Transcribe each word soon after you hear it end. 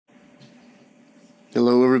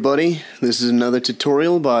everybody, this is another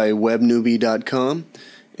tutorial by webnewbie.com,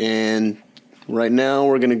 and right now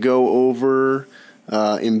we're going to go over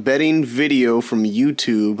embedding video from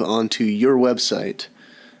YouTube onto your website.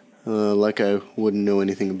 Like I wouldn't know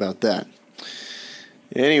anything about that.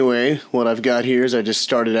 Anyway, what I've got here is I just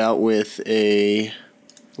started out with a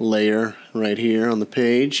layer right here on the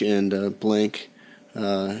page and a blank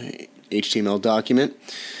HTML document.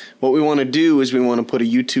 What we want to do is we want to put a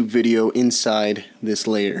YouTube video inside this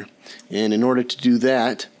layer, and in order to do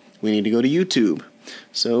that we need to go to YouTube.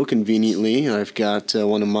 So conveniently I've got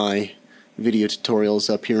one of my video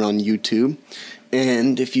tutorials up here on YouTube,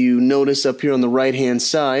 and if you notice up here on the right hand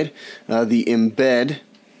side the embed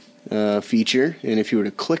feature, and if you were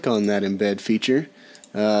to click on that embed feature,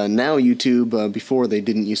 now YouTube, before they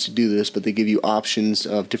didn't used to do this, but they give you options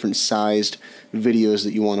of different sized videos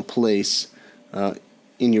that you want to place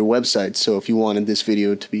in your website. So if you wanted this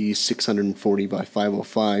video to be 640 by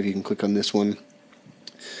 505, you can click on this one.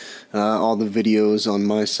 All the videos on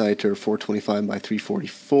my site are 425 by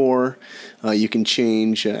 344. You can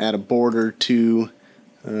change, add a border to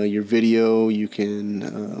your video. You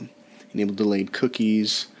can enable delayed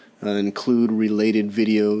cookies, include related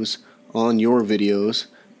videos on your videos,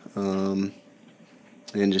 and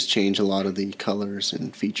just change a lot of the colors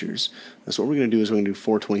and features. So what we're going to do is we're going to do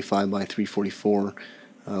 425 by 344,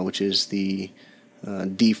 which is the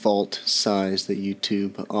default size that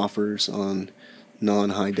YouTube offers on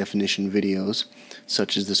non-high definition videos,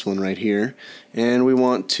 such as this one right here. And we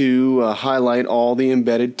want to highlight all the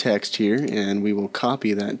embedded text here, and we will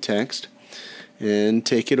copy that text and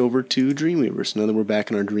take it over to Dreamweaver. So now that we're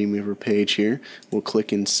back in our Dreamweaver page here, we'll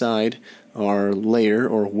click inside our layer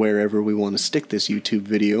or wherever we want to stick this YouTube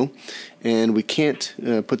video, and we can't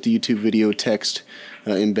put the YouTube video text,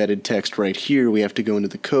 embedded text right here. We have to go into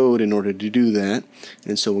the code in order to do that,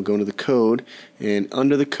 and so we'll go into the code, and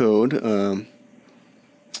under the code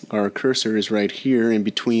our cursor is right here in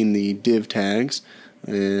between the div tags,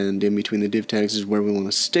 and in between the div tags is where we want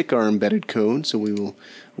to stick our embedded code. So we will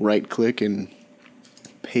right click and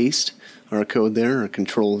paste our code there, or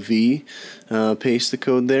Control V, paste the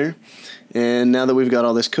code there. And now that we've got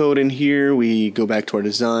all this code in here, we go back to our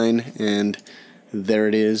design, and there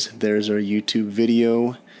it is. There's our YouTube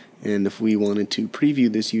video. And if we wanted to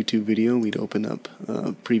preview this YouTube video, we'd open up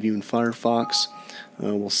Preview in Firefox.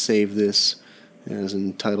 We'll save this as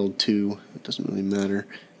entitled to, it doesn't really matter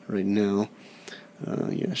right now.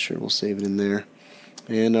 Yeah, sure, we'll save it in there.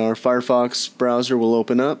 And our Firefox browser will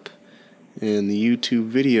open up, and the YouTube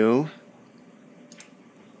video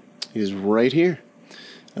is right here.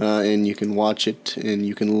 And you can watch it and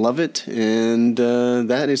you can love it, and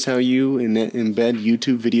that is how you embed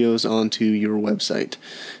YouTube videos onto your website.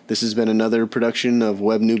 This has been another production of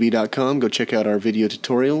webnewbie.com. Go check out our video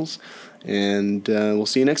tutorials, and we'll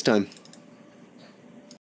see you next time.